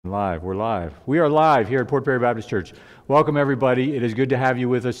We're live. We are live here at Port Perry Baptist Church. Welcome, everybody. It is good to have you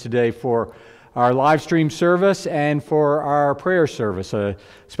with us today for our live stream service and for our prayer service, a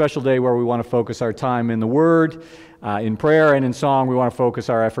special day where we want to focus our time in the Word, in prayer, and in song. We want to focus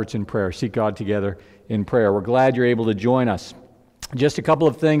our efforts in prayer, seek God together in prayer. We're glad you're able to join us. Just a couple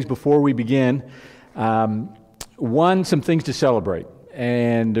of things before we begin. One, some things to celebrate,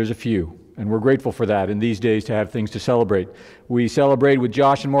 and there's a few. And we're grateful for that in these days to have things to celebrate. We celebrated with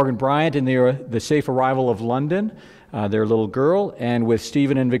Josh and Morgan Bryant in the safe arrival of London, their little girl, and with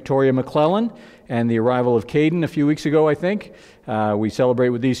Stephen and Victoria McClellan and the arrival of Caden a few weeks ago, I think. We celebrate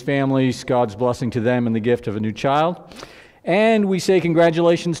with these families, God's blessing to them and the gift of a new child. And we say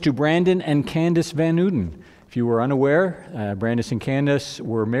congratulations to Brandon and Candace Van Uden. If you were unaware, Brandon and Candace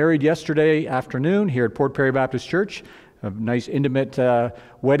were married yesterday afternoon here at Port Perry Baptist Church. A nice, intimate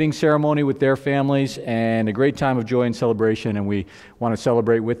wedding ceremony with their families and a great time of joy and celebration, and we want to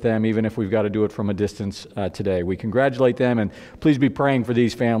celebrate with them even if we've got to do it from a distance today. We congratulate them, and please be praying for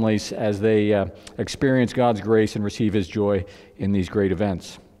these families as they experience God's grace and receive His joy in these great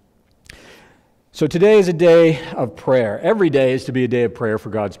events. So today is a day of prayer. Every day is to be a day of prayer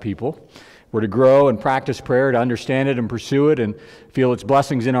for God's people. We're to grow and practice prayer, to understand it and pursue it and feel its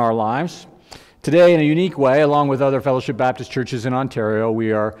blessings in our lives. Today, in a unique way, along with other Fellowship Baptist churches in Ontario,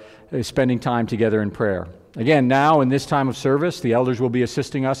 we are spending time together in prayer. Again, now in this time of service, the elders will be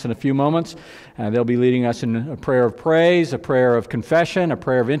assisting us in a few moments. They'll be leading us in a prayer of praise, a prayer of confession, a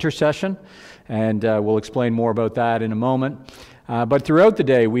prayer of intercession, and we'll explain more about that in a moment. But throughout the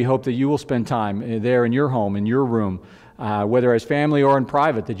day, we hope that you will spend time there in your home, in your room, whether as family or in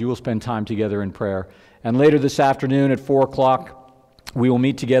private, that you will spend time together in prayer. And later this afternoon at 4 o'clock, we will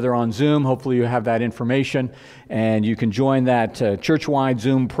meet together on Zoom. Hopefully you have that information and you can join that church-wide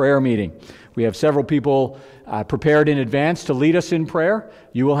Zoom prayer meeting. We have several people prepared in advance to lead us in prayer.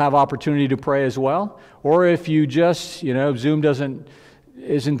 You will have opportunity to pray as well. Or if you just, Zoom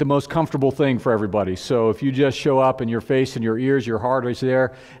isn't the most comfortable thing for everybody. So if you just show up and your face and your ears, your heart is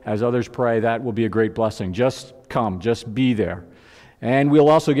there as others pray, that will be a great blessing. Just come, just be there. And we'll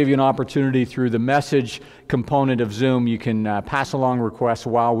also give you an opportunity through the message component of Zoom. You can pass along requests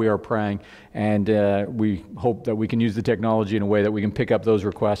while we are praying, and we hope that we can use the technology in a way that we can pick up those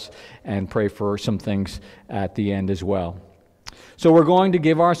requests and pray for some things at the end as well. So we're going to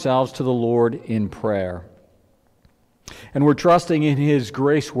give ourselves to the Lord in prayer. And we're trusting in His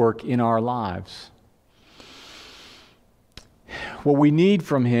grace work in our lives. What we need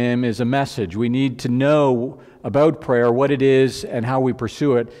from Him is a message. We need to know about prayer, what it is and how we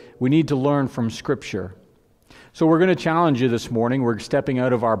pursue it. We need to learn from Scripture. So we're going to challenge you this morning. We're stepping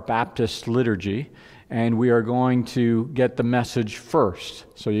out of our Baptist liturgy, and we are going to get the message first.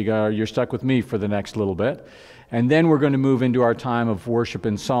 So you're stuck with me for the next little bit. And then we're going to move into our time of worship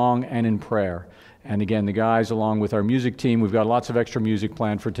in song and in prayer. And again, the guys, along with our music team, we've got lots of extra music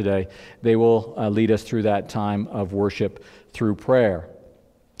planned for today. They will lead us through that time of worship through prayer.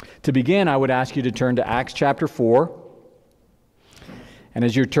 To begin, I would ask you to turn to Acts chapter 4. And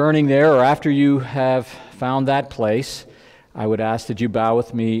as you're turning there, or after you have found that place, I would ask that you bow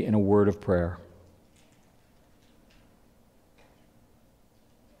with me in a word of prayer.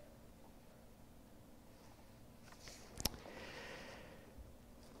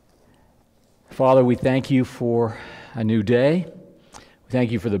 Father, we thank you for a new day. We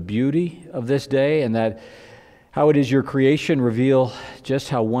thank you for the beauty of this day and that how it is your creation reveal just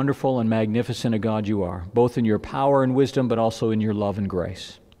how wonderful and magnificent a God you are, both in your power and wisdom, but also in your love and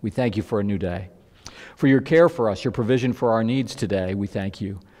grace. We thank you for a new day. For your care for us, your provision for our needs today, we thank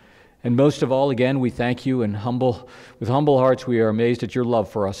you. And most of all, again, we thank you, and with humble hearts we are amazed at your love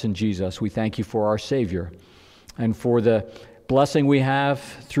for us in Jesus. We thank you for our Savior and for the blessing we have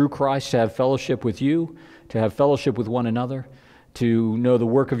through Christ to have fellowship with you, to have fellowship with one another, to know the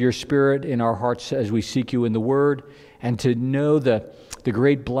work of your Spirit in our hearts as we seek you in the Word, and to know the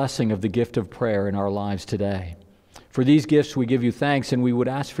great blessing of the gift of prayer in our lives today. For these gifts we give you thanks, and we would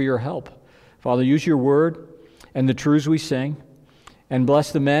ask for your help. Father, use your Word and the truths we sing, and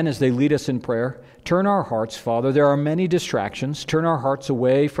bless the men as they lead us in prayer. Turn our hearts, Father. There are many distractions. Turn our hearts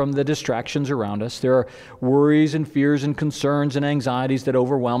away from the distractions around us. There are worries and fears and concerns and anxieties that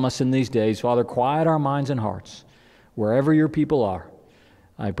overwhelm us in these days. Father, quiet our minds and hearts. Wherever your people are,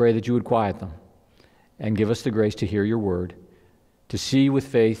 I pray that you would quiet them and give us the grace to hear your word, to see with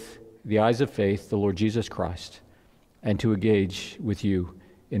faith, the eyes of faith, the Lord Jesus Christ, and to engage with you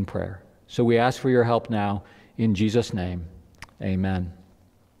in prayer. So we ask for your help now in Jesus' name. Amen.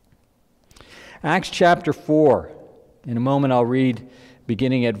 Acts chapter 4. In a moment I'll read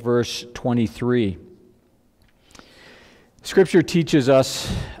beginning at verse 23. Scripture teaches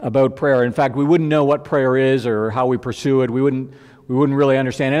us about prayer. In fact, we wouldn't know what prayer is or how we pursue it. We wouldn't really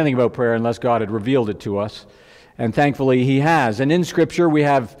understand anything about prayer unless God had revealed it to us. And thankfully, He has. And in Scripture, we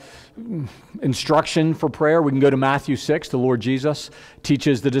have instruction for prayer. We can go to Matthew 6. The Lord Jesus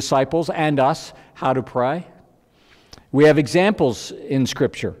teaches the disciples and us how to pray. We have examples in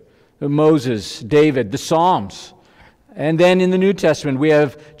Scripture. Moses, David, the Psalms. And then in the New Testament, we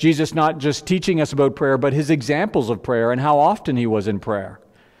have Jesus not just teaching us about prayer, but His examples of prayer and how often He was in prayer.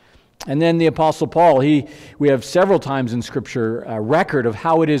 And then the Apostle Paul, we have several times in Scripture a record of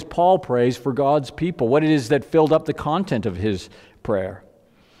how it is Paul prays for God's people, what it is that filled up the content of his prayer.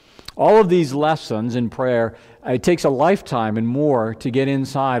 All of these lessons in prayer, it takes a lifetime and more to get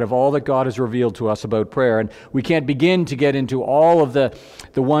inside of all that God has revealed to us about prayer. And we can't begin to get into all of the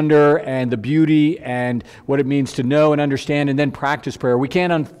wonder and the beauty and what it means to know and understand and then practice prayer. We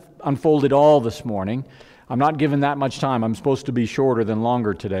can't unfold it all this morning. I'm not given that much time. I'm supposed to be shorter than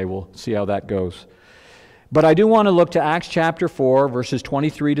longer today. We'll see how that goes. But I do want to look to Acts chapter 4, verses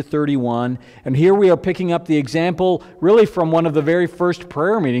 23 to 31. And here we are picking up the example really from one of the very first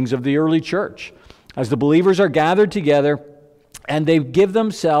prayer meetings of the early church. As the believers are gathered together and they give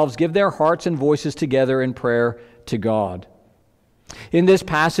their hearts and voices together in prayer to God. In this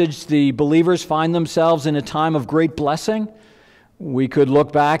passage, the believers find themselves in a time of great blessing. We could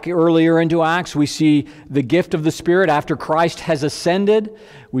look back earlier into Acts. We see the gift of the Spirit after Christ has ascended.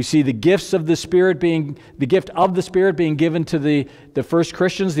 We see the gift of the Spirit being given to the first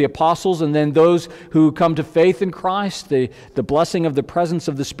Christians, the apostles, and then those who come to faith in Christ, the blessing of the presence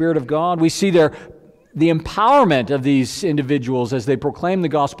of the Spirit of God. We see the empowerment of these individuals as they proclaim the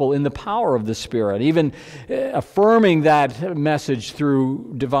gospel in the power of the Spirit, even affirming that message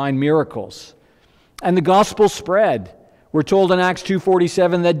through divine miracles. And the gospel spread. We're told in Acts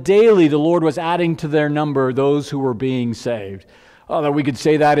 2:47 that daily the Lord was adding to their number those who were being saved. Oh, that we could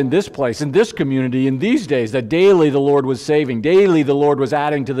say that in this place, in this community, in these days, that daily the Lord was saving. Daily the Lord was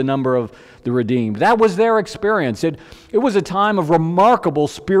adding to the number of the redeemed. That was their experience. It was a time of remarkable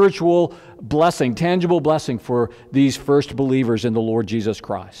spiritual blessing, tangible blessing for these first believers in the Lord Jesus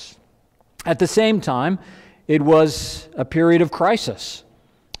Christ. At the same time, it was a period of crisis.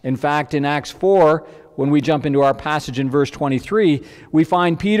 In fact, in Acts 4, when we jump into our passage in verse 23, we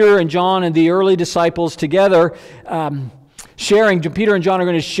find Peter and John and the early disciples together sharing. Peter and John are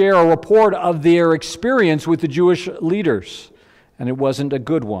going to share a report of their experience with the Jewish leaders, and it wasn't a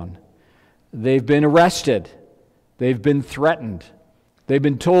good one. They've been arrested. They've been threatened. They've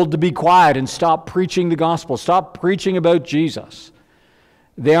been told to be quiet and stop preaching the gospel, stop preaching about Jesus.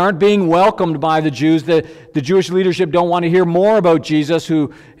 They aren't being welcomed by the Jews. The Jewish leadership don't want to hear more about Jesus,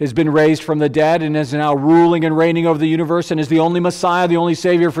 who has been raised from the dead and is now ruling and reigning over the universe and is the only Messiah, the only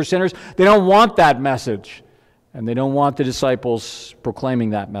Savior for sinners. They don't want that message, and they don't want the disciples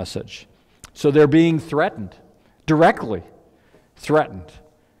proclaiming that message. So they're being threatened, directly threatened,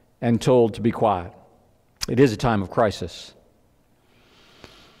 and told to be quiet. It is a time of crisis.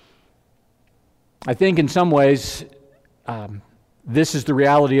 I think in some ways, this is the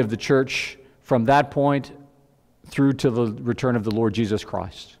reality of the church from that point through to the return of the Lord Jesus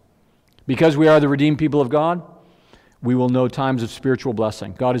Christ. Because we are the redeemed people of God, we will know times of spiritual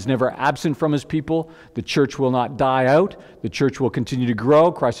blessing. God is never absent from His people. The church will not die out. The church will continue to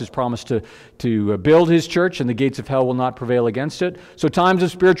grow. Christ has promised to build His church, and the gates of hell will not prevail against it. So times of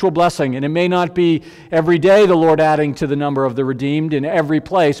spiritual blessing, and it may not be every day the Lord adding to the number of the redeemed in every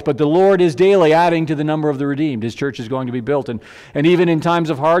place, but the Lord is daily adding to the number of the redeemed. His church is going to be built. And even in times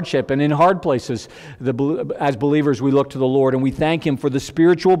of hardship and in hard places, as believers, we look to the Lord and we thank Him for the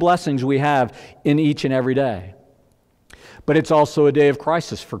spiritual blessings we have in each and every day. But it's also a day of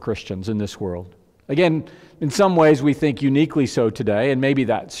crisis for Christians in this world. Again, in some ways we think uniquely so today, and maybe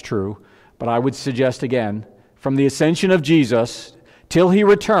that's true, but I would suggest again, from the ascension of Jesus till He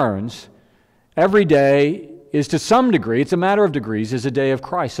returns, every day is to some degree, it's a matter of degrees, is a day of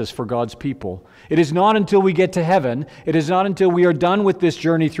crisis for God's people. It is not until we get to heaven, it is not until we are done with this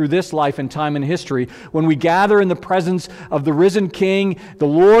journey through this life and time and history, when we gather in the presence of the risen King, the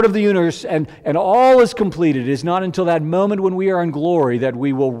Lord of the universe, and all is completed. It is not until that moment when we are in glory that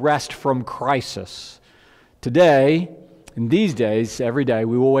we will rest from crisis. Today, in these days, every day,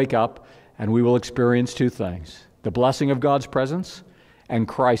 we will wake up and we will experience two things: the blessing of God's presence and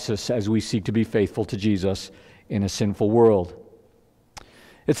crisis as we seek to be faithful to Jesus in a sinful world.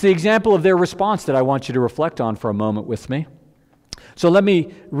 It's the example of their response that I want you to reflect on for a moment with me. So let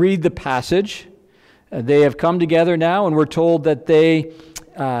me read the passage. They have come together now, and we're told that they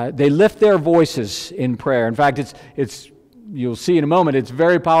lift their voices in prayer. In fact, it's you'll see in a moment, it's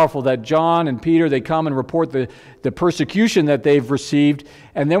very powerful that John and Peter, they come and report the persecution that they've received.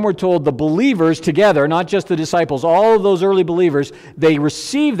 And then we're told the believers together, not just the disciples, all of those early believers, they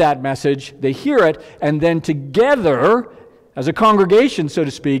receive that message, they hear it, and then together, as a congregation, so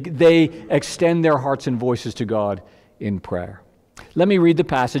to speak, they extend their hearts and voices to God in prayer. Let me read the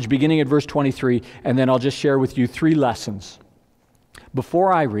passage beginning at verse 23, and then I'll just share with you 3 lessons.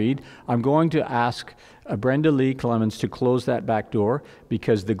 Before I read, I'm going to ask Brenda Lee Clemens to close that back door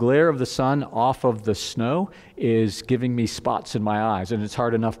because the glare of the sun off of the snow is giving me spots in my eyes, and it's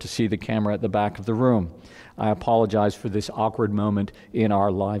hard enough to see the camera at the back of the room. I apologize for this awkward moment in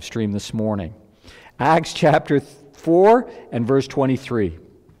our live stream this morning. Acts chapter 4 and verse 23.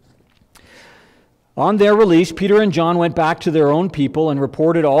 On their release, Peter and John went back to their own people and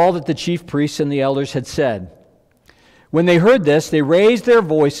reported all that the chief priests and the elders had said. When they heard this, they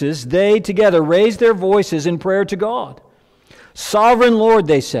together raised their voices in prayer to God. Sovereign Lord,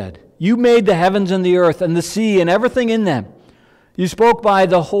 they said, you made the heavens and the earth and the sea and everything in them. You spoke by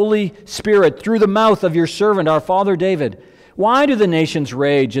the Holy Spirit through the mouth of your servant, our father David. Why do the nations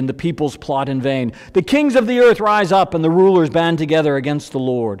rage and the peoples plot in vain? The kings of the earth rise up and the rulers band together against the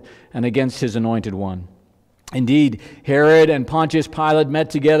Lord and against his anointed one. Indeed, Herod and Pontius Pilate met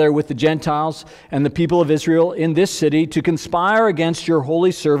together with the Gentiles and the people of Israel in this city to conspire against your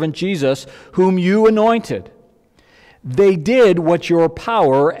holy servant Jesus, whom you anointed. They did what your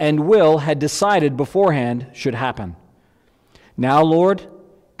power and will had decided beforehand should happen. Now, Lord,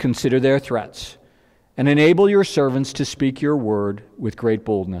 consider their threats and enable your servants to speak your word with great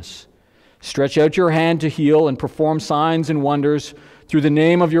boldness. Stretch out your hand to heal and perform signs and wonders through the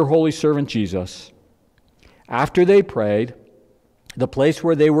name of your holy servant Jesus. After they prayed, the place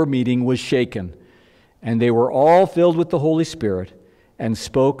where they were meeting was shaken, and they were all filled with the Holy Spirit and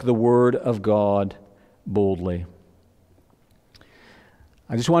spoke the word of God boldly.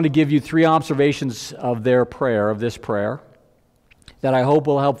 I just want to give you 3 observations of their prayer, of this prayer, that I hope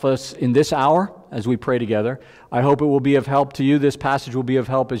will help us in this hour as we pray together. I hope it will be of help to you. This passage will be of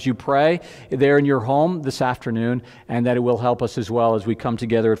help as you pray there in your home this afternoon, and that it will help us as well as we come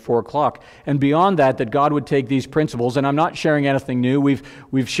together at 4 o'clock. And beyond that, that God would take these principles, and I'm not sharing anything new.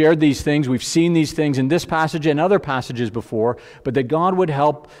 We've shared these things. We've seen these things in this passage and other passages before, but that God would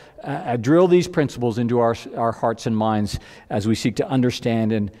help drill these principles into our hearts and minds as we seek to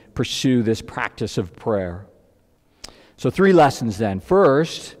understand and pursue this practice of prayer. So 3 lessons then.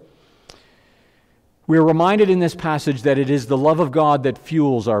 First, we are reminded in this passage that it is the love of God that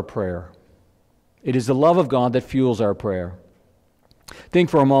fuels our prayer. It is the love of God that fuels our prayer. Think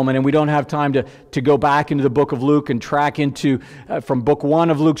for a moment, and we don't have time to go back into the book of Luke and track into from book 1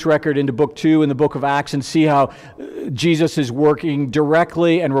 of Luke's record into book 2 in the book of Acts and see how Jesus is working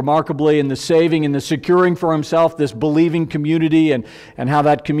directly and remarkably in the saving and the securing for himself this believing community and how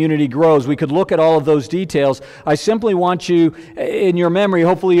that community grows. We could look at all of those details. I simply want you, in your memory,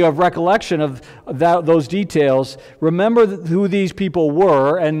 hopefully you have recollection of those details. Remember who these people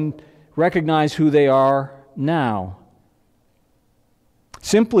were and recognize who they are now.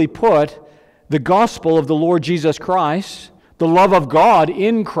 Simply put, the gospel of the Lord Jesus Christ, the love of God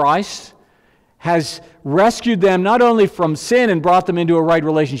in Christ, has rescued them not only from sin and brought them into a right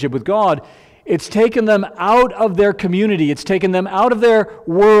relationship with God, it's taken them out of their community. It's taken them out of their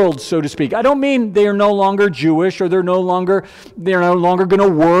world, so to speak. I don't mean they are no longer Jewish or they're no longer going to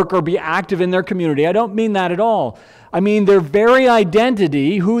work or be active in their community. I don't mean that at all. I mean their very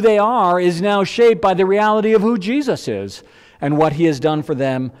identity, who they are, is now shaped by the reality of who Jesus is and what he has done for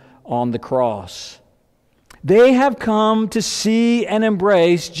them on the cross. They have come to see and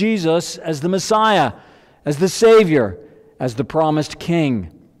embrace Jesus as the Messiah, as the Savior, as the promised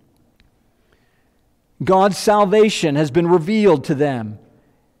King. God's salvation has been revealed to them.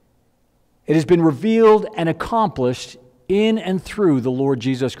 It has been revealed and accomplished in and through the Lord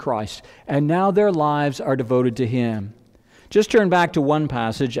Jesus Christ. And now their lives are devoted to him. Just turn back to one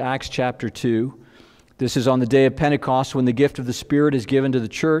passage, Acts chapter 2. This is on the day of Pentecost when the gift of the Spirit is given to the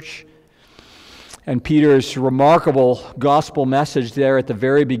church. And Peter's remarkable gospel message there at the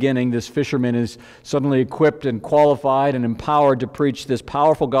very beginning, this fisherman is suddenly equipped and qualified and empowered to preach this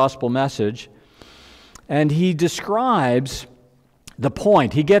powerful gospel message. And he describes the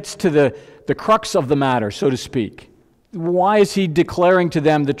point. He gets to the crux of the matter, so to speak. Why is he declaring to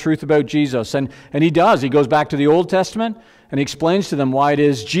them the truth about Jesus? And he does. He goes back to the Old Testament and he explains to them why it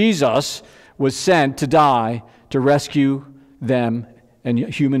is Jesus was sent to die to rescue them and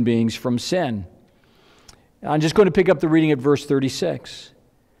human beings from sin. I'm just going to pick up the reading at verse 36.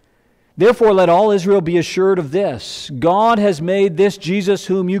 Therefore, let all Israel be assured of this: God has made this Jesus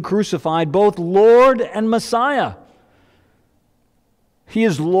whom you crucified both Lord and Messiah. He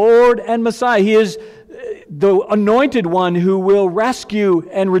is Lord and Messiah. He is the anointed one who will rescue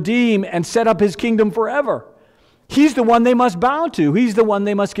and redeem and set up his kingdom forever. He's the one they must bow to. He's the one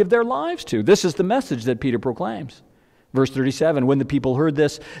they must give their lives to. This is the message that Peter proclaims. Verse 37, when the people heard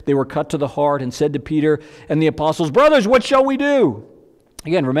this, they were cut to the heart and said to Peter and the apostles, "Brothers, what shall we do?"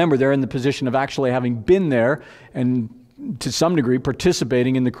 Again, remember, they're in the position of actually having been there and to some degree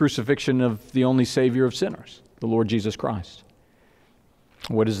participating in the crucifixion of the only Savior of sinners, the Lord Jesus Christ.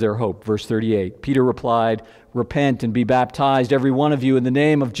 What is their hope? Verse 38, Peter replied, "Repent and be baptized, every one of you, in the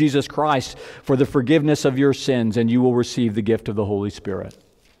name of Jesus Christ for the forgiveness of your sins, and you will receive the gift of the Holy Spirit."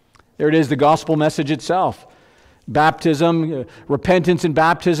 There it is, the gospel message itself. Baptism, repentance and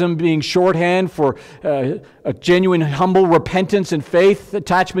baptism being shorthand for a genuine, humble repentance and faith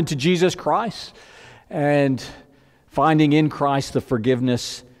attachment to Jesus Christ, and finding in Christ the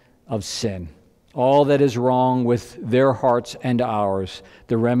forgiveness of sin. All that is wrong with their hearts and ours,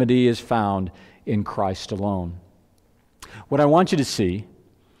 the remedy is found in Christ alone. What I want you to see,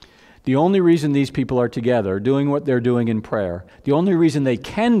 the only reason these people are together doing what they're doing in prayer, the only reason they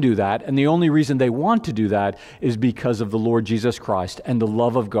can do that and the only reason they want to do that is because of the Lord Jesus Christ and the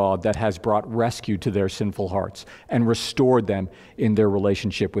love of God that has brought rescue to their sinful hearts and restored them in their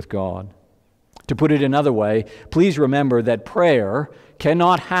relationship with God. To put it another way, please remember that prayer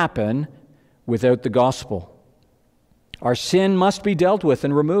cannot happen without the gospel. Our sin must be dealt with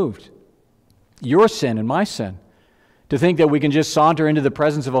and removed. Your sin and my sin. To think that we can just saunter into the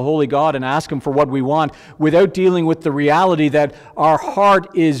presence of a holy God and ask Him for what we want without dealing with the reality that our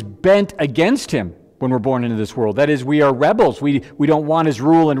heart is bent against Him when we're born into this world. That is, we are rebels. We don't want His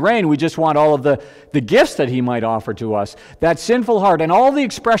rule and reign. We just want all of the gifts that He might offer to us. That sinful heart and all the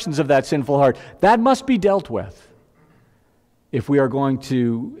expressions of that sinful heart, that must be dealt with if we are going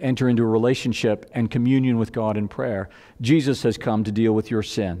to enter into a relationship and communion with God in prayer. Jesus has come to deal with your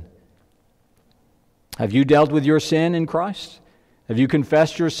sin. Have you dealt with your sin in Christ? Have you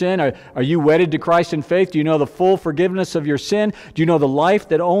confessed your sin? Are you wedded to Christ in faith? Do you know the full forgiveness of your sin? Do you know the life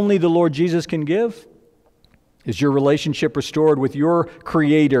that only the Lord Jesus can give? Is your relationship restored with your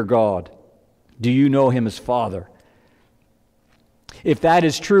Creator God? Do you know Him as Father? If that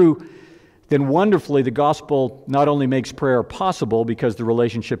is true, then wonderfully the gospel not only makes prayer possible because the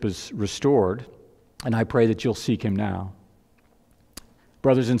relationship is restored, and I pray that you'll seek Him now.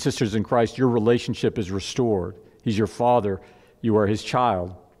 Brothers and sisters in Christ, your relationship is restored. He's your Father. You are His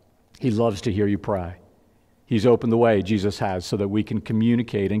child. He loves to hear you pray. He's opened the way, Jesus has, so that we can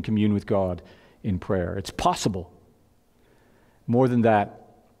communicate and commune with God in prayer. It's possible. More than that,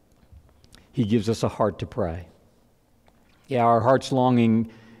 He gives us a heart to pray. Yeah, our heart's longing,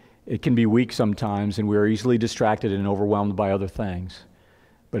 it can be weak sometimes, and we are easily distracted and overwhelmed by other things.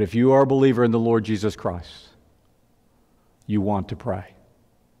 But if you are a believer in the Lord Jesus Christ, you want to pray.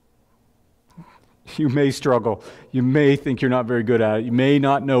 You may struggle. You may think you're not very good at it. You may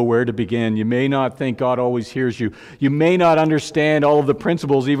not know where to begin. You may not think God always hears you. You may not understand all of the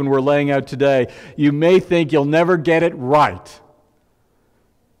principles even we're laying out today. You may think you'll never get it right.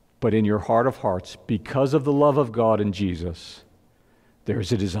 But in your heart of hearts, because of the love of God and Jesus,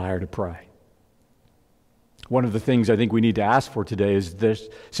 there's a desire to pray. One of the things I think we need to ask for today is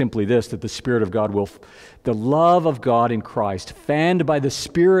simply this, that the Spirit of God the love of God in Christ, fanned by the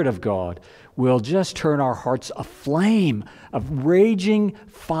Spirit of God, will just turn our hearts aflame, of raging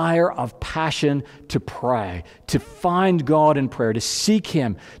fire of passion to pray, to find God in prayer, to seek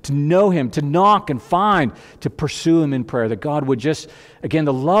Him, to know Him, to knock and find, to pursue Him in prayer, that God would just, again,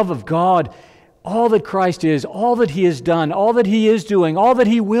 the love of God, all that Christ is, all that He has done, all that He is doing, all that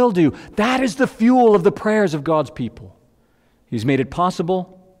He will do, that is the fuel of the prayers of God's people. He's made it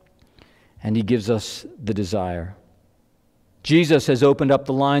possible, and He gives us the desire. Jesus has opened up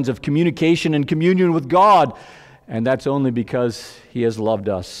the lines of communication and communion with God, and that's only because He has loved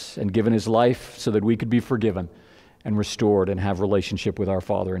us and given His life so that we could be forgiven and restored and have relationship with our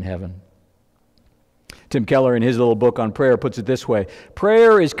Father in heaven. Tim Keller, in his little book on prayer, puts it this way: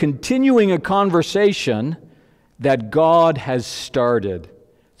 prayer is continuing a conversation that God has started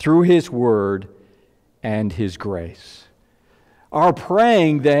through His Word and His grace. Our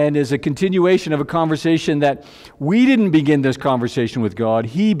praying, then, is a continuation of a conversation that we didn't begin this conversation with God.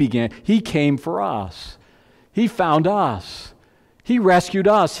 He began. He came for us. He found us. He rescued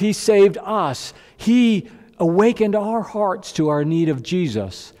us. He saved us. He awakened our hearts to our need of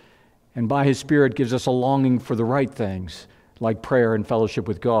Jesus, and by His Spirit gives us a longing for the right things, like prayer and fellowship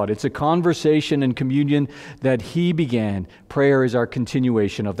with God. It's a conversation and communion that He began. Prayer is our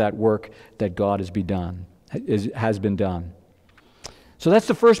continuation of that work that God has been done. So that's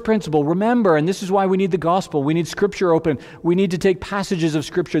the first principle. Remember, and this is why we need the gospel. We need Scripture open. We need to take passages of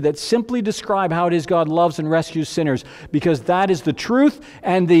Scripture that simply describe how it is God loves and rescues sinners, because that is the truth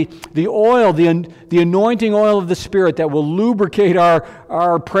and the oil, the anointing oil of the Spirit that will lubricate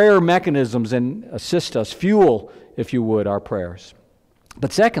our prayer mechanisms and assist us, fuel, if you would, our prayers.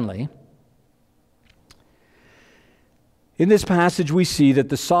 But secondly, in this passage we see that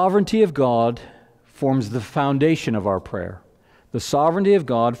the sovereignty of God forms the foundation of our prayer. The sovereignty of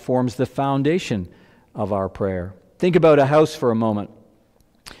God forms the foundation of our prayer. Think about a house for a moment.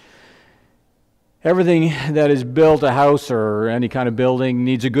 Everything that is built, a house or any kind of building,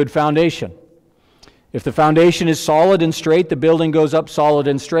 needs a good foundation. If the foundation is solid and straight, the building goes up solid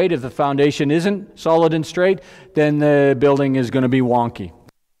and straight. If the foundation isn't solid and straight, then the building is going to be wonky.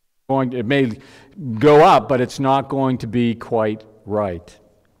 It may go up, but it's not going to be quite right.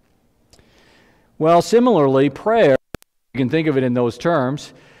 Well, similarly, prayer, you can think of it in those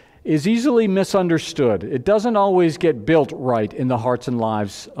terms, is easily misunderstood. It doesn't always get built right in the hearts and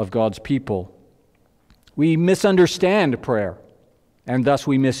lives of God's people. We misunderstand prayer, and thus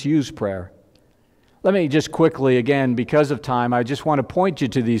we misuse prayer. Let me just quickly, again, because of time, I just want to point you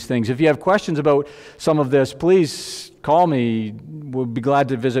to these things. If you have questions about some of this, please call me. We'll be glad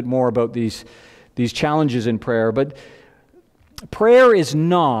to visit more about these challenges in prayer. But prayer is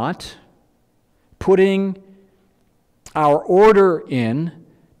not putting our order in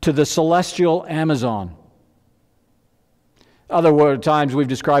to the celestial Amazon. Other times we've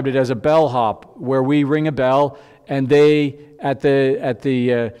described it as a bellhop, where we ring a bell and they at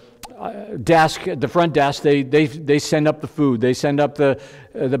the desk, at the front desk, they send up the food, they send up the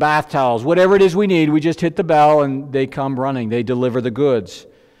bath towels, whatever it is we need. We just hit the bell and they come running. They deliver the goods.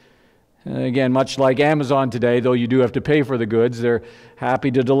 Again, much like Amazon today, though you do have to pay for the goods, they're happy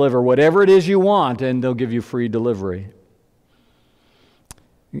to deliver whatever it is you want, and they'll give you free delivery.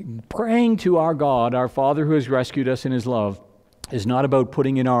 Praying to our God, our Father who has rescued us in His love, is not about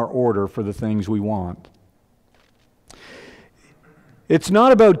putting in our order for the things we want. It's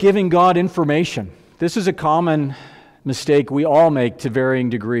not about giving God information. This is a common mistake we all make to varying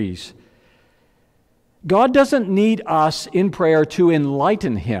degrees. God doesn't need us in prayer to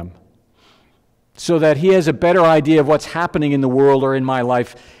enlighten Him so that He has a better idea of what's happening in the world or in my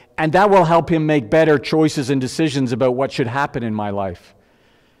life, and that will help Him make better choices and decisions about what should happen in my life.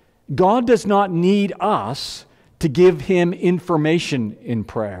 God does not need us to give Him information in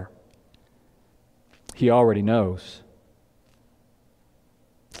prayer. He already knows.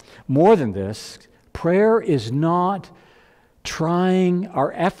 More than this, prayer is not trying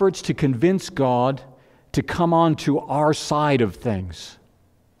our efforts to convince God to come onto our side of things.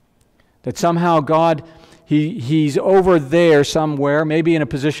 That somehow God, He's over there somewhere, maybe in a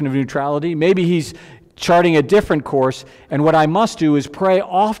position of neutrality, maybe He's charting a different course, and what I must do is pray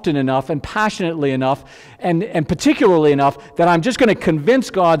often enough and passionately enough and particularly enough that I'm just going to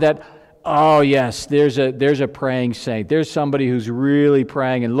convince God that, oh yes, there's a praying saint. There's somebody who's really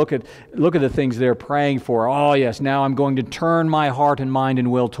praying, and look at the things they're praying for. Oh yes, now I'm going to turn my heart and mind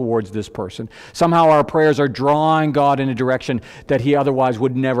and will towards this person. Somehow our prayers are drawing God in a direction that He otherwise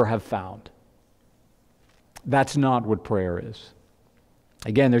would never have found. That's not what prayer is.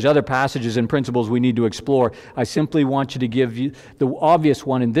 Again, there's other passages and principles we need to explore. I simply want you to give you the obvious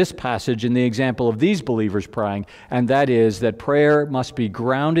one in this passage in the example of these believers praying, and that is that prayer must be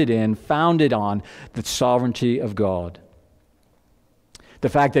grounded in, founded on the sovereignty of God. The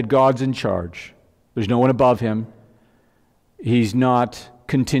fact that God's in charge. There's no one above Him. He's not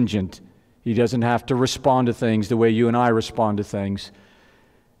contingent. He doesn't have to respond to things the way you and I respond to things.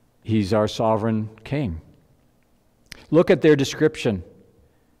 He's our sovereign King. Look at their description.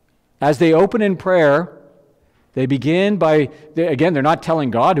 As they open in prayer, they begin by, again, they're not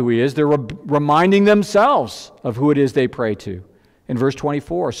telling God who He is, they're reminding themselves of who it is they pray to. In verse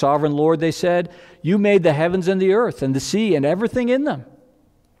 24, Sovereign Lord, they said, You made the heavens and the earth and the sea and everything in them.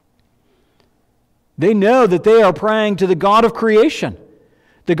 They know that they are praying to the God of creation,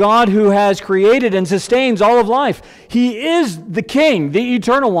 the God who has created and sustains all of life. He is the King, the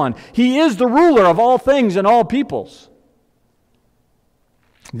Eternal One. He is the ruler of all things and all peoples.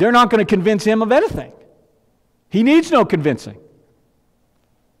 They're not going to convince Him of anything. He needs no convincing.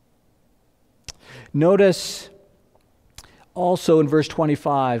 Notice also in verse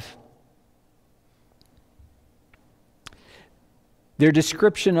 25, their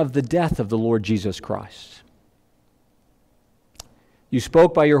description of the death of the Lord Jesus Christ. You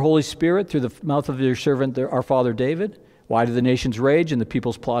spoke by your Holy Spirit through the mouth of your servant, our father David. Why do the nations rage and the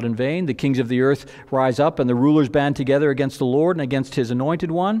peoples plot in vain? The kings of the earth rise up and the rulers band together against the Lord and against His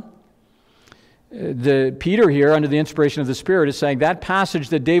anointed one. Peter here, under the inspiration of the Spirit, is saying that passage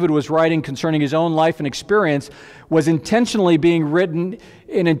that David was writing concerning his own life and experience was intentionally being written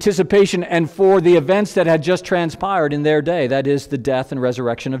in anticipation and for the events that had just transpired in their day. That is, the death and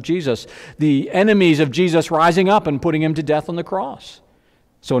resurrection of Jesus. The enemies of Jesus rising up and putting him to death on the cross.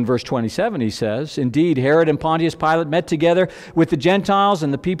 So in verse 27 he says, "Indeed, Herod and Pontius Pilate met together with the Gentiles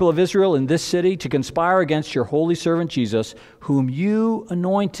and the people of Israel in this city to conspire against your holy servant Jesus, whom you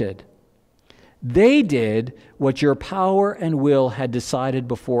anointed. They did what your power and will had decided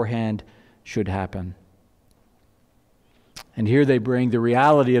beforehand should happen." And here they bring the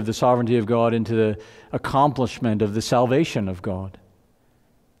reality of the sovereignty of God into the accomplishment of the salvation of God.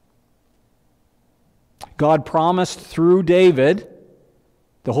 God promised through David,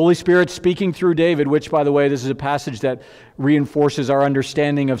 the Holy Spirit speaking through David, which, by the way, this is a passage that reinforces our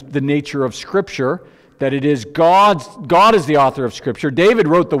understanding of the nature of Scripture, that it is God is the author of Scripture. David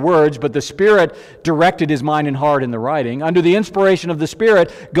wrote the words, but the Spirit directed his mind and heart in the writing. Under the inspiration of the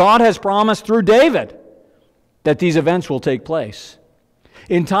Spirit, God has promised through David that these events will take place.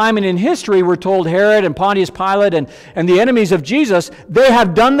 In time and in history, we're told Herod and Pontius Pilate and the enemies of Jesus, they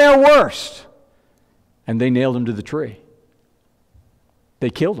have done their worst. And they nailed him to the tree. They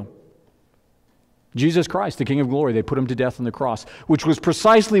killed him. Jesus Christ, the King of Glory, they put him to death on the cross, which was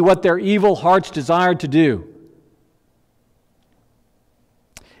precisely what their evil hearts desired to do.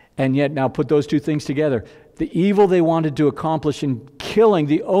 And yet, now put those two things together. The evil they wanted to accomplish in killing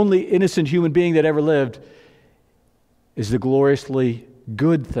the only innocent human being that ever lived is the gloriously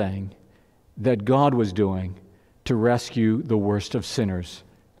good thing that God was doing to rescue the worst of sinners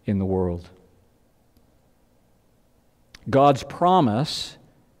in the world. God's promise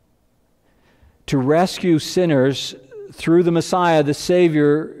to rescue sinners through the Messiah, the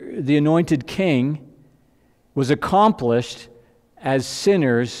Savior, the anointed King, was accomplished as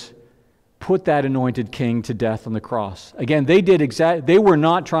sinners put that anointed King to death on the cross. Again, they were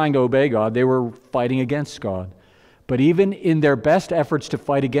not trying to obey God, they were fighting against God. But even in their best efforts to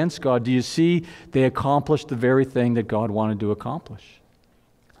fight against God, do you see they accomplished the very thing that God wanted to accomplish?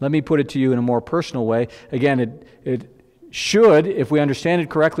 Let me put it to you in a more personal way. Again, it should, if we understand it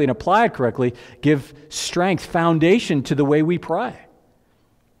correctly and apply it correctly, give strength, foundation to the way we pray.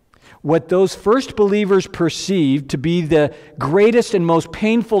 What those first believers perceived to be the greatest and most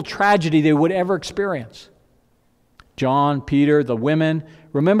painful tragedy they would ever experience. John, Peter, the women,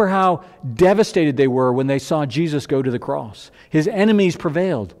 remember how devastated they were when they saw Jesus go to the cross. His enemies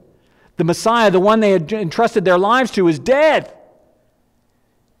prevailed. The Messiah, the one they had entrusted their lives to, is dead.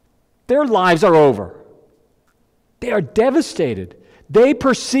 Their lives are over. They are devastated. They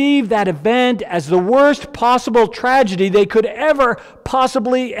perceive that event as the worst possible tragedy they could ever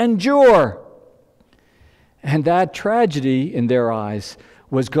possibly endure. And that tragedy, in their eyes,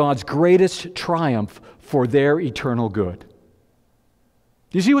 was God's greatest triumph for their eternal good.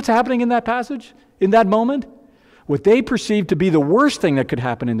 Do you see what's happening in that passage, in that moment? What they perceive to be the worst thing that could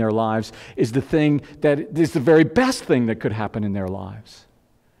happen in their lives is the thing that is the very best thing that could happen in their lives.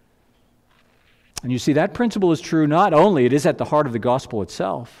 And you see, that principle is true not only, it is at the heart of the gospel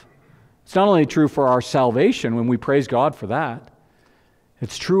itself. It's not only true for our salvation when we praise God for that.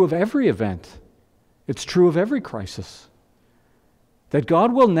 It's true of every event. It's true of every crisis. That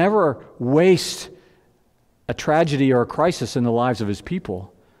God will never waste a tragedy or a crisis in the lives of His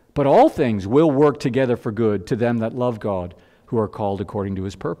people, but all things will work together for good to them that love God, who are called according to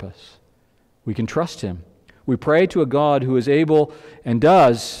His purpose. We can trust Him. We pray to a God who is able and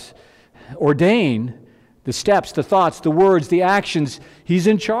does ordain the steps, the thoughts, the words, the actions. He's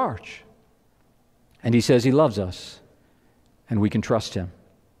in charge. And He says He loves us, and we can trust Him.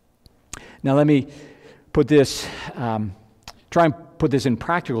 Now let me put this, try and put this in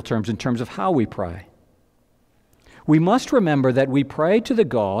practical terms, in terms of how we pray. We must remember that we pray to the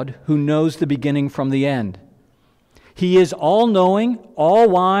God who knows the beginning from the end. He is all-knowing,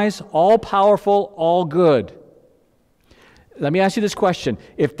 all-wise, all-powerful, all-good. Let me ask you this question.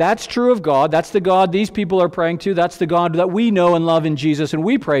 If that's true of God, that's the God these people are praying to, that's the God that we know and love in Jesus and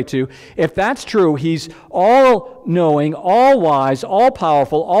we pray to. If that's true, He's all-knowing, all-wise,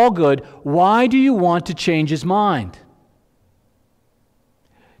 all-powerful, all-good. Why do you want to change His mind?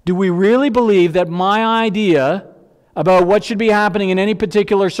 Do we really believe that my idea about what should be happening in any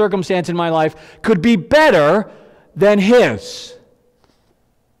particular circumstance in my life could be better than His?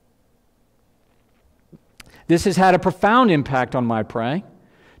 This has had a profound impact on my praying,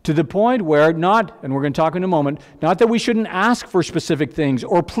 to the point where and we're going to talk in a moment, not that we shouldn't ask for specific things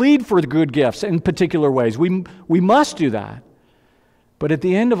or plead for the good gifts in particular ways. We must do that. But at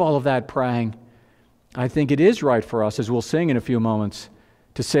the end of all of that praying, I think it is right for us, as we'll sing in a few moments,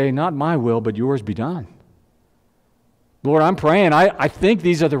 to say, not my will, but yours be done. Lord, I'm praying. I think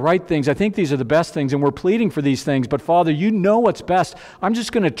these are the right things. I think these are the best things, and we're pleading for these things. But Father, you know what's best. I'm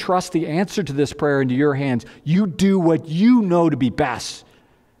just going to trust the answer to this prayer into your hands. You do what you know to be best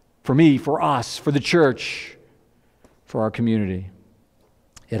for me, for us, for the church, for our community.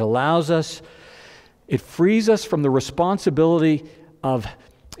 It allows us, it frees us from the responsibility of,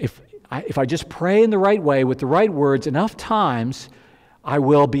 if I just pray in the right way with the right words enough times, I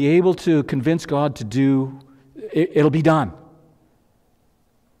will be able to convince God to do, it'll be done.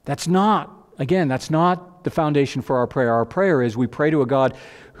 That's not the foundation for our prayer. Our prayer is we pray to a God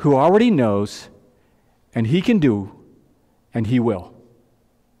who already knows, and He can do, and He will.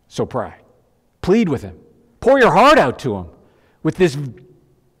 So pray. Plead with Him. Pour your heart out to Him with this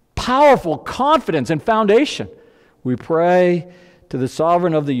powerful confidence and foundation. We pray to the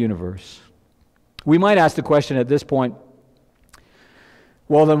sovereign of the universe. We might ask the question at this point,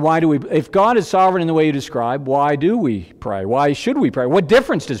 well, then why do we, if God is sovereign in the way you describe, why do we pray? Why should we pray? What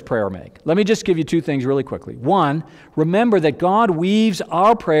difference does prayer make? Let me just give you two things really quickly. One, remember that God weaves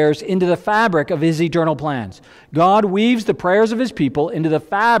our prayers into the fabric of His eternal plans. God weaves the prayers of His people into the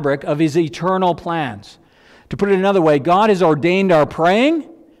fabric of His eternal plans. To put it another way, God has ordained our praying,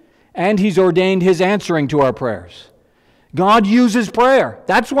 and He's ordained His answering to our prayers. God uses prayer.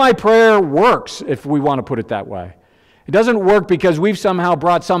 That's why prayer works, if we want to put it that way. It doesn't work because we've somehow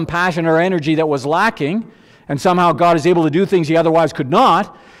brought some passion or energy that was lacking, and somehow God is able to do things He otherwise could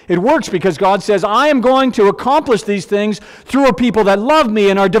not. It works because God says, I am going to accomplish these things through a people that love me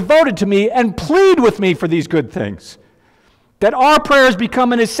and are devoted to me and plead with me for these good things. That our prayers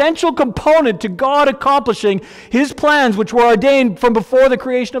become an essential component to God accomplishing His plans, which were ordained from before the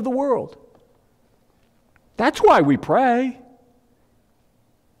creation of the world. That's why we pray.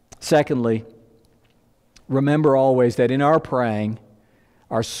 Secondly, remember always that in our praying,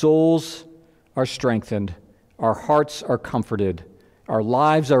 our souls are strengthened, our hearts are comforted, our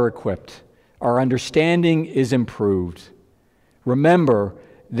lives are equipped, our understanding is improved. Remember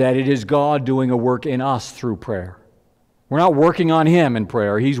that it is God doing a work in us through prayer. We're not working on Him in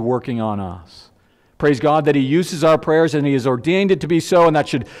prayer, He's working on us. Praise God that He uses our prayers and He has ordained it to be so, and that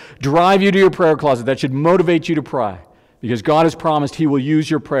should drive you to your prayer closet. That should motivate you to pray. Because God has promised He will use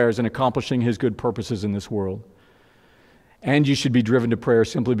your prayers in accomplishing His good purposes in this world. And you should be driven to prayer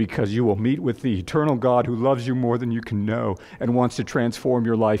simply because you will meet with the eternal God who loves you more than you can know and wants to transform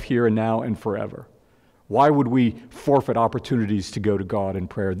your life here and now and forever. Why would we forfeit opportunities to go to God in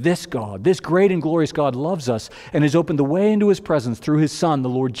prayer? This God, this great and glorious God loves us and has opened the way into His presence through His Son, the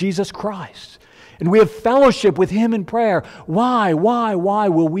Lord Jesus Christ. And we have fellowship with Him in prayer. Why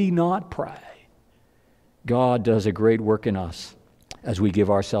will we not pray? God does a great work in us as we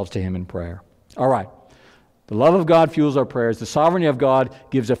give ourselves to Him in prayer. All right. The love of God fuels our prayers. The sovereignty of God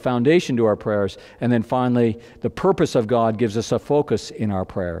gives a foundation to our prayers. And then finally, the purpose of God gives us a focus in our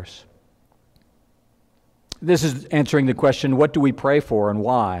prayers. This is answering the question, what do we pray for and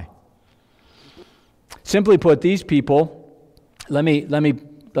why? Simply put, these people,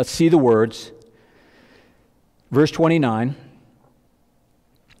 let's see the words. Verse 29.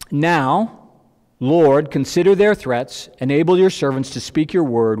 Now, Lord, consider their threats, enable your servants to speak your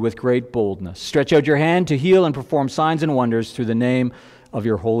word with great boldness. Stretch out your hand to heal and perform signs and wonders through the name of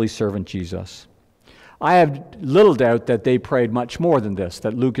your holy servant Jesus. I have little doubt that they prayed much more than this,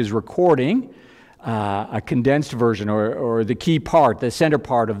 that Luke is recording a condensed version or the key part, the center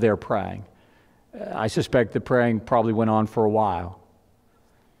part of their praying. I suspect the praying probably went on for a while.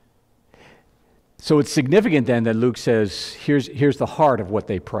 So it's significant then that Luke says, here's the heart of what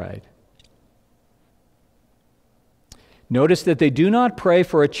they prayed. Notice that they do not pray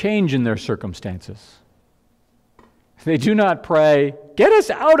for a change in their circumstances. They do not pray, get us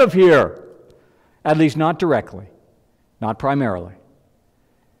out of here. At least not directly, not primarily.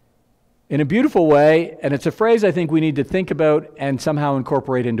 In a beautiful way, and it's a phrase I think we need to think about and somehow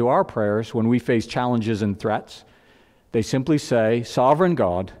incorporate into our prayers when we face challenges and threats, they simply say, Sovereign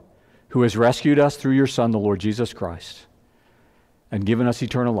God, who has rescued us through your Son, the Lord Jesus Christ, and given us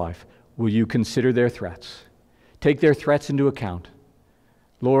eternal life, will you consider their threats? Take their threats into account.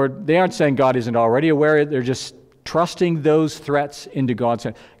 Lord, they aren't saying God isn't already aware. They're just trusting those threats into God's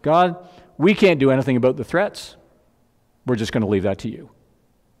hand. God, we can't do anything about the threats. We're just going to leave that to you.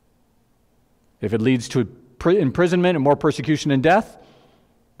 If it leads to imprisonment and more persecution and death,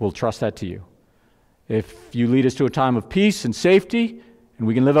 we'll trust that to you. If you lead us to a time of peace and safety, and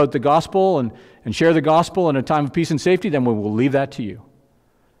we can live out the gospel and share the gospel in a time of peace and safety, then we will leave that to you.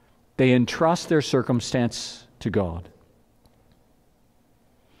 They entrust their circumstance to God.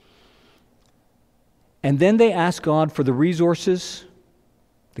 And then they ask God for the resources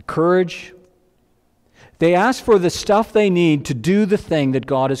the courage. They ask for the stuff they need to do the thing that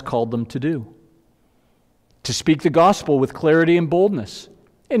God has called them to do. To speak the gospel with clarity and boldness.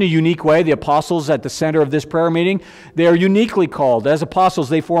 In a unique way, the apostles at the center of this prayer meeting, they are uniquely called. As apostles,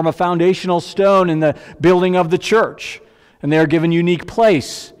 they form a foundational stone in the building of the church. And they are given unique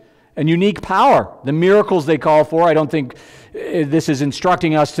place and unique power. The miracles they call for, I don't think this is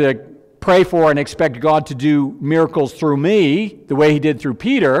instructing us to pray for and expect God to do miracles through me, the way He did through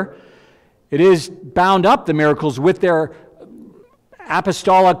Peter. It is bound up, the miracles, with their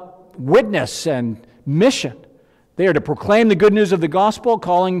apostolic witness and mission. They are to proclaim the good news of the gospel,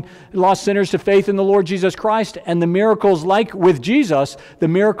 calling lost sinners to faith in the Lord Jesus Christ. And the miracles, like with Jesus, the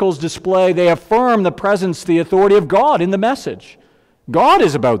miracles display, they affirm the presence, the authority of God in the message. God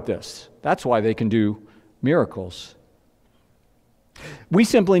is about this. That's why they can do miracles. We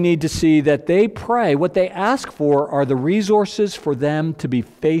simply need to see that they pray. What they ask for are the resources for them to be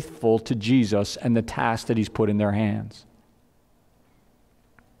faithful to Jesus and the task that He's put in their hands.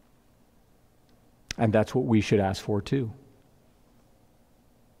 And that's what we should ask for too.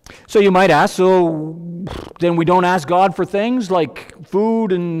 So you might ask, so then we don't ask God for things like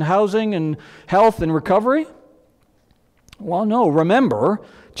food and housing and health and recovery? Well, no. Remember,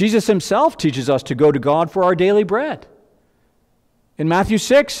 Jesus Himself teaches us to go to God for our daily bread. In Matthew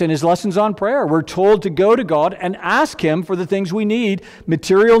 6, in His lessons on prayer, we're told to go to God and ask Him for the things we need,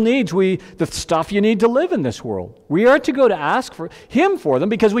 material needs, the stuff you need to live in this world. We are to go to ask for Him for them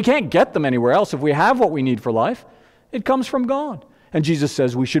because we can't get them anywhere else. If we have what we need for life, it comes from God. And Jesus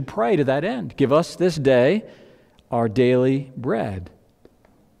says we should pray to that end. Give us this day our daily bread.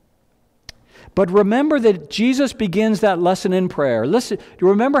 But remember that Jesus begins that lesson in prayer. Listen, do you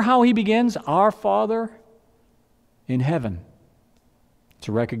remember how He begins? Our Father in heaven. It's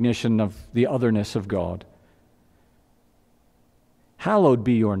a recognition of the otherness of God. Hallowed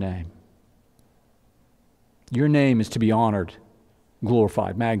be your name. Your name is to be honored,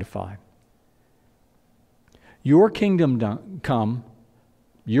 glorified, magnified. Your kingdom come,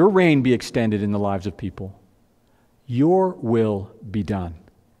 your reign be extended in the lives of people. Your will be done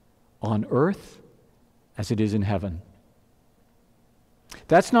on earth as it is in heaven.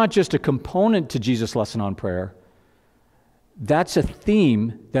 That's not just a component to Jesus' lesson on prayer. That's a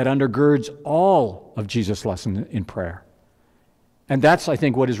theme that undergirds all of Jesus' lesson in prayer. And that's, I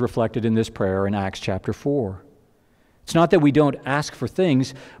think, what is reflected in this prayer in Acts chapter 4. It's not that we don't ask for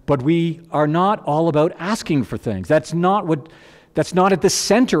things, but we are not all about asking for things. That's not at the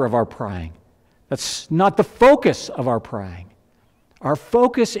center of our praying. That's not the focus of our praying. Our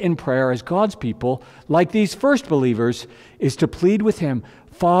focus in prayer as God's people, like these first believers, is to plead with Him,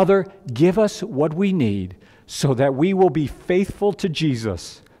 Father, give us what we need so that we will be faithful to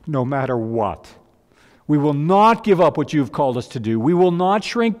Jesus no matter what. We will not give up what you've called us to do. We will not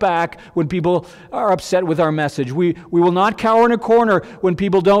shrink back when people are upset with our message. We will not cower in a corner when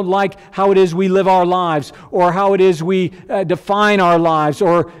people don't like how it is we live our lives or how it is we define our lives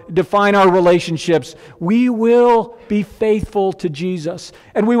or define our relationships. We will be faithful to Jesus.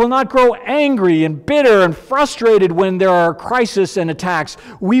 And we will not grow angry and bitter and frustrated when there are crises and attacks.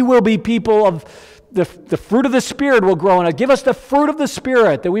 We will be people of the fruit of the Spirit will grow in us. Give us the fruit of the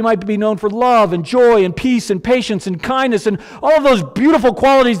Spirit that we might be known for love and joy and peace and patience and kindness and all of those beautiful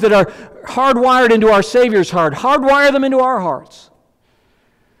qualities that are hardwired into our Savior's heart. Hardwire them into our hearts.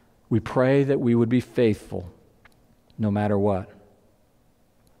 We pray that we would be faithful no matter what.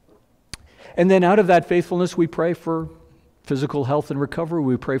 And then out of that faithfulness, we pray for physical health and recovery.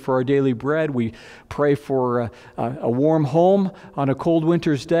 We pray for our daily bread. We pray for a warm home on a cold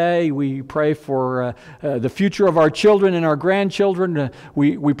winter's day. We pray for the future of our children and our grandchildren.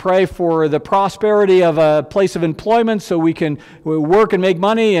 We pray for the prosperity of a place of employment so we can work and make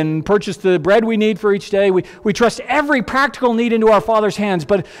money and purchase the bread we need for each day. We trust every practical need into our Father's hands.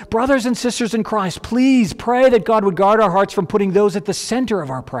 But brothers and sisters in Christ, please pray that God would guard our hearts from putting those at the center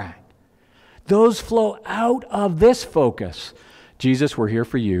of our praying. Those flow out of this focus. Jesus, we're here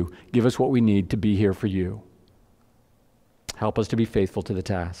for you. Give us what we need to be here for you. Help us to be faithful to the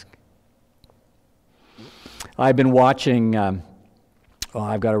task. I've been watching,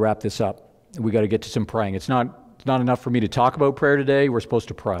 I've got to wrap this up. We've got to get to some praying. It's not enough for me to talk about prayer today. We're supposed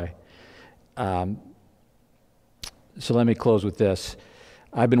to pray. So let me close with this.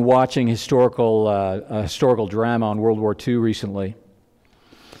 I've been watching a historical drama on World War II recently.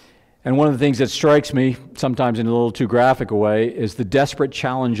 And one of the things that strikes me, sometimes in a little too graphic a way, is the desperate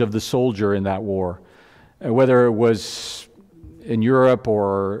challenge of the soldier in that war. Whether it was in Europe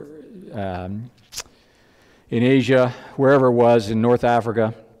or in Asia, wherever it was, in North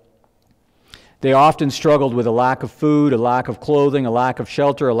Africa, They often struggled with a lack of food, a lack of clothing, a lack of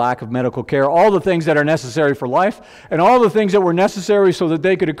shelter, a lack of medical care, all the things that are necessary for life, and all the things that were necessary so that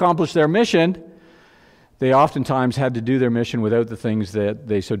they could accomplish their mission. They oftentimes had to do their mission without the things that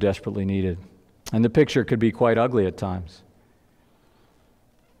they so desperately needed. And the picture could be quite ugly at times.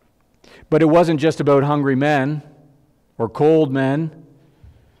 But it wasn't just about hungry men, or cold men,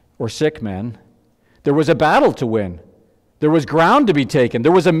 or sick men. There was a battle to win. There was ground to be taken.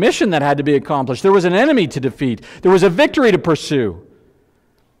 There was a mission that had to be accomplished. There was an enemy to defeat. There was a victory to pursue.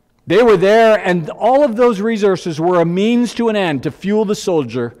 They were there, and all of those resources were a means to an end to fuel the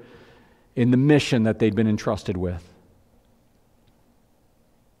soldier in the mission that they'd been entrusted with.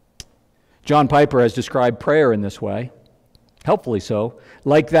 John Piper has described prayer in this way, helpfully so.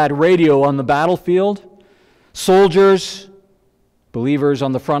 Like that radio on the battlefield, soldiers, believers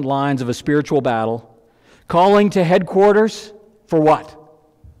on the front lines of a spiritual battle, calling to headquarters for what?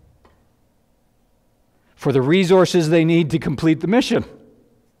 For the resources they need to complete the mission.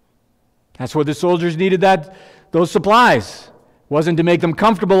 That's what the soldiers needed, those supplies. It wasn't to make them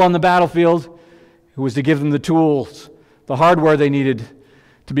comfortable on the battlefield. It was to give them the tools, the hardware they needed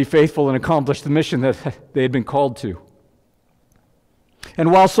to be faithful and accomplish the mission that they had been called to.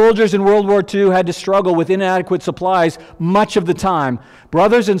 And while soldiers in World War II had to struggle with inadequate supplies much of the time,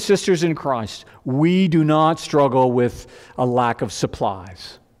 brothers and sisters in Christ, we do not struggle with a lack of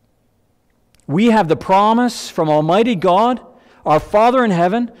supplies. We have the promise from Almighty God, our Father in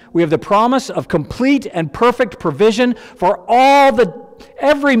heaven. We have the promise of complete and perfect provision for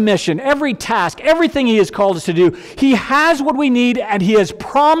every mission, every task, everything He has called us to do. He has what we need, and He has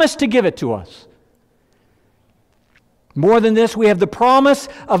promised to give it to us. More than this, we have the promise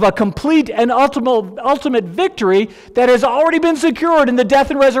of a complete and ultimate victory that has already been secured in the death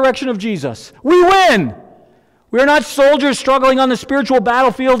and resurrection of Jesus. We win! We are not soldiers struggling on the spiritual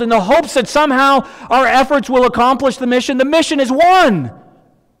battlefield in the hopes that somehow our efforts will accomplish the mission. The mission is won!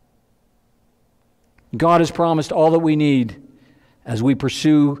 God has promised all that we need as we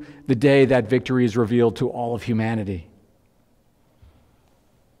pursue the day that victory is revealed to all of humanity.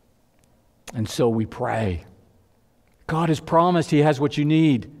 And so we pray. God has promised He has what you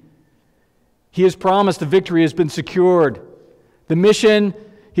need. He has promised the victory has been secured. The mission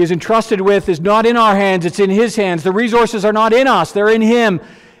He is entrusted with is not in our hands, it's in His hands. The resources are not in us, they're in Him.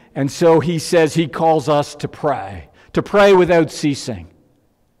 And so He says He calls us to pray without ceasing.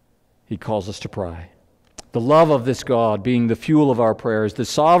 He calls us to pray. The love of this God being the fuel of our prayers, the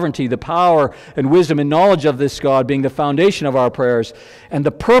sovereignty, the power, and wisdom and knowledge of this God being the foundation of our prayers, and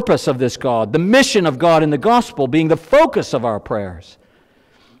the purpose of this God, the mission of God in the gospel being the focus of our prayers.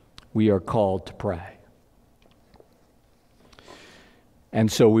 We are called to pray.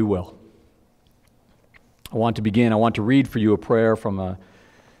 And so we will. I want to read for you a prayer from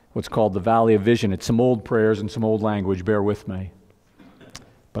what's called the Valley of Vision. It's some old prayers and some old language, bear with me.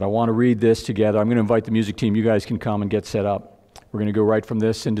 But I want to read this together. I'm going to invite the music team. You guys can come and get set up. We're going to go right from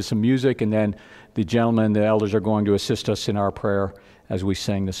this into some music, and then the gentlemen, the elders, are going to assist us in our prayer as we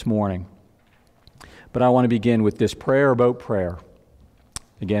sing this morning. But I want to begin with this prayer about prayer.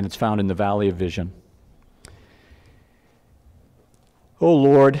 Again, it's found in the Valley of Vision. O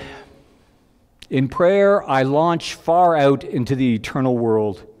Lord, in prayer I launch far out into the eternal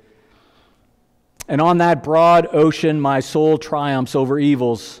world. And on that broad ocean, my soul triumphs over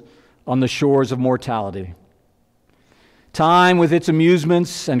evils on the shores of mortality. Time, with its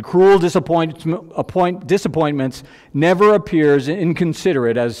amusements and cruel disappointments, never appears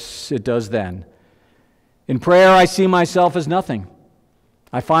inconsiderate as it does then. In prayer, I see myself as nothing.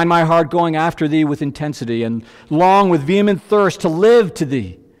 I find my heart going after Thee with intensity and long with vehement thirst to live to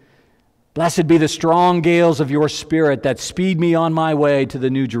Thee. Blessed be the strong gales of Your Spirit that speed me on my way to the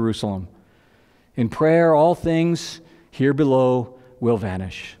New Jerusalem. In prayer, all things here below will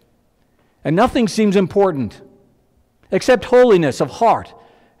vanish. And nothing seems important except holiness of heart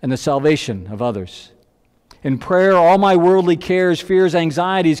and the salvation of others. In prayer, all my worldly cares, fears,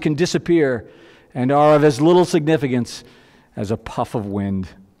 anxieties can disappear and are of as little significance as a puff of wind.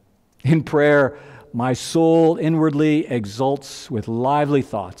 In prayer, my soul inwardly exults with lively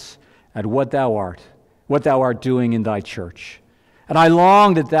thoughts at what Thou art doing in Thy church. And I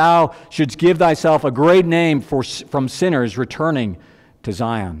long that Thou shouldst give Thyself a great name from sinners returning to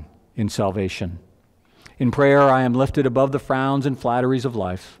Zion in salvation. In prayer, I am lifted above the frowns and flatteries of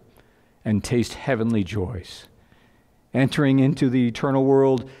life and taste heavenly joys. Entering into the eternal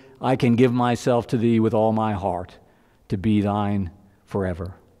world, I can give myself to Thee with all my heart, to be Thine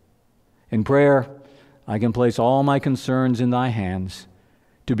forever. In prayer, I can place all my concerns in Thy hands,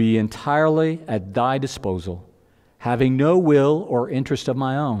 to be entirely at Thy disposal, having no will or interest of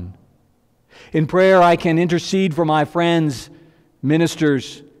my own. In prayer, I can intercede for my friends,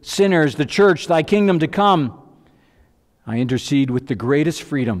 ministers, sinners, the church, thy kingdom to come. I intercede with the greatest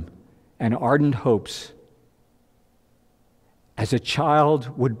freedom and ardent hopes, as a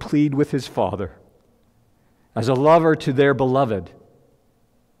child would plead with his father, as a lover to their beloved.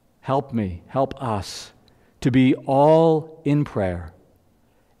 Help me, help us to be all in prayer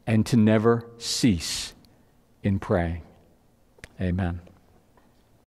and to never cease in praying. Amen.